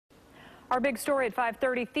Our big story at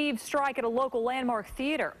 5:30, thieves strike at a local landmark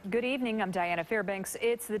theater. Good evening, I'm Diana Fairbanks.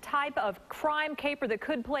 It's the type of crime caper that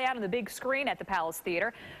could play out on the big screen at the Palace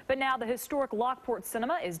Theater. But now the historic Lockport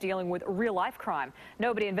Cinema is dealing with real-life crime.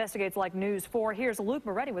 Nobody investigates like News 4. Here's Luke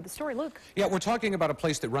Moretti with the story. Luke. Yeah, we're talking about a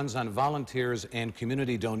place that runs on volunteers and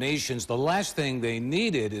community donations. The last thing they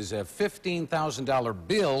needed is a $15,000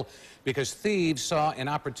 bill because thieves saw an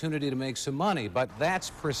opportunity to make some money. But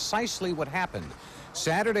that's precisely what happened.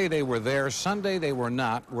 Saturday they were there, Sunday they were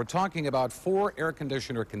not. We're talking about 4 air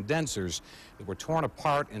conditioner condensers that were torn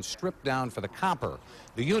apart and stripped down for the copper.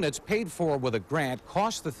 The units, paid for with a grant,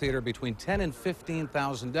 cost the theater between $10,000 and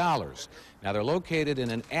 $15,000. Now they're located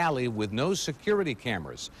in an alley with no security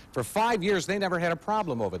cameras. For 5 years they never had a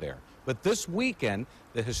problem over there. But this weekend,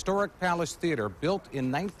 the historic Palace Theater, built in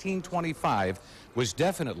 1925, was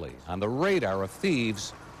definitely on the radar of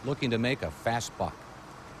thieves looking to make a fast buck.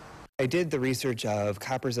 I did the research of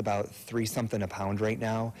copper's about $3 something a pound right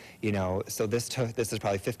now, so this is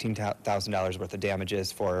probably $15,000 worth of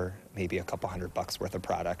damages for maybe a couple $100 worth of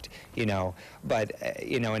product, but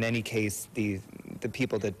in any case, the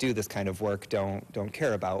people that do this kind of work don't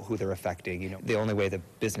care about who they're affecting. The only way the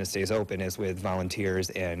business stays open is with volunteers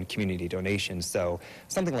and community donations, so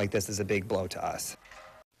something like this is a big blow to us.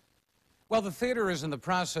 Well, the theater is in the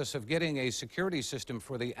process of getting a security system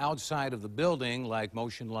for the outside of the building, like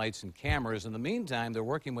motion lights and cameras. In the meantime, they're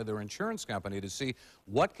working with their insurance company to see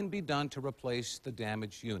what can be done to replace the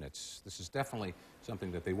damaged units. This is definitely something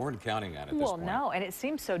that they weren't counting on at this point. Well, no, and it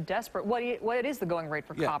seems so desperate. What is the going rate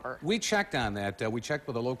for copper? We checked on that. We checked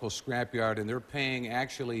with a local scrapyard, and they're paying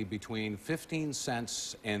actually between 15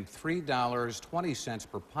 cents and $3.20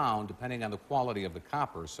 per pound, depending on the quality of the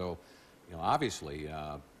copper. So, obviously,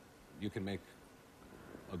 you can make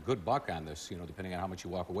a good buck on this, depending on how much you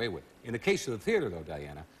walk away with. In the case of the theater, though,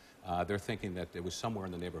 Diana, they're thinking that it was somewhere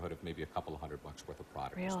in the neighborhood of maybe a couple of $100 worth of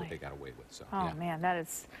product. Really? That's what they got away with. So, oh, yeah. Man,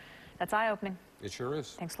 that's eye-opening. It sure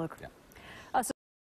is. Thanks, Luke. Yeah.